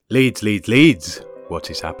Leeds, Leeds, Leeds!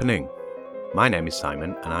 What is happening? My name is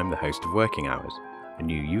Simon and I'm the host of Working Hours, a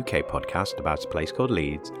new UK podcast about a place called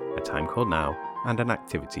Leeds, a time called now, and an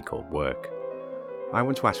activity called work. I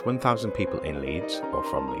want to ask 1,000 people in Leeds, or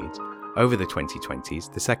from Leeds, over the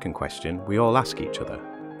 2020s the second question we all ask each other.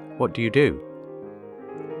 What do you do?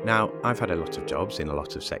 Now, I've had a lot of jobs in a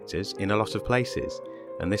lot of sectors, in a lot of places,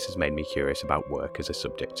 and this has made me curious about work as a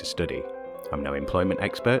subject to study. I'm no employment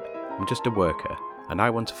expert, I'm just a worker, and I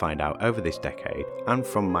want to find out over this decade, and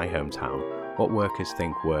from my hometown, what workers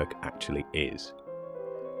think work actually is.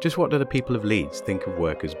 Just what do the people of Leeds think of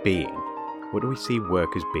work as being? What do we see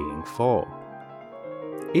work as being for?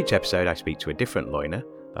 Each episode I speak to a different loiner,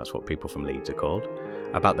 that's what people from Leeds are called,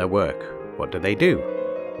 about their work. What do they do?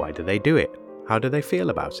 Why do they do it? How do they feel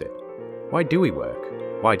about it? Why do we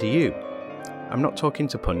work? Why do you? I'm not talking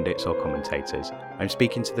to pundits or commentators, I'm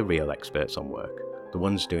speaking to the real experts on work, the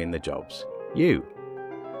ones doing the jobs. You.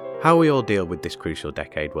 How we all deal with this crucial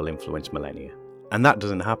decade will influence millennia, and that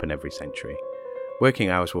doesn't happen every century. Working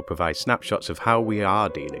Hours will provide snapshots of how we are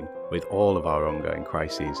dealing with all of our ongoing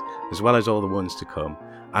crises, as well as all the ones to come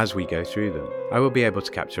as we go through them. I will be able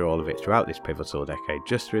to capture all of it throughout this pivotal decade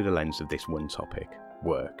just through the lens of this one topic,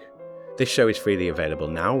 work. This show is freely available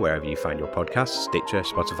now wherever you find your podcasts, Stitcher,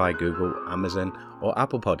 Spotify, Google, Amazon, or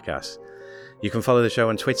Apple Podcasts. You can follow the show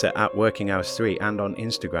on Twitter at WorkingHours3 and on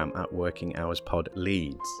Instagram at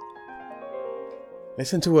WorkingHoursPodLeeds.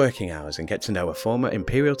 Listen to Working Hours and get to know a former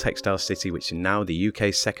imperial textile city which is now the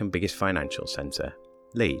UK's second biggest financial centre,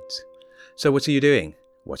 Leeds. So what are you doing?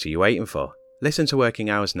 What are you waiting for? Listen to Working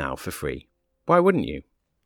Hours now for free. Why wouldn't you?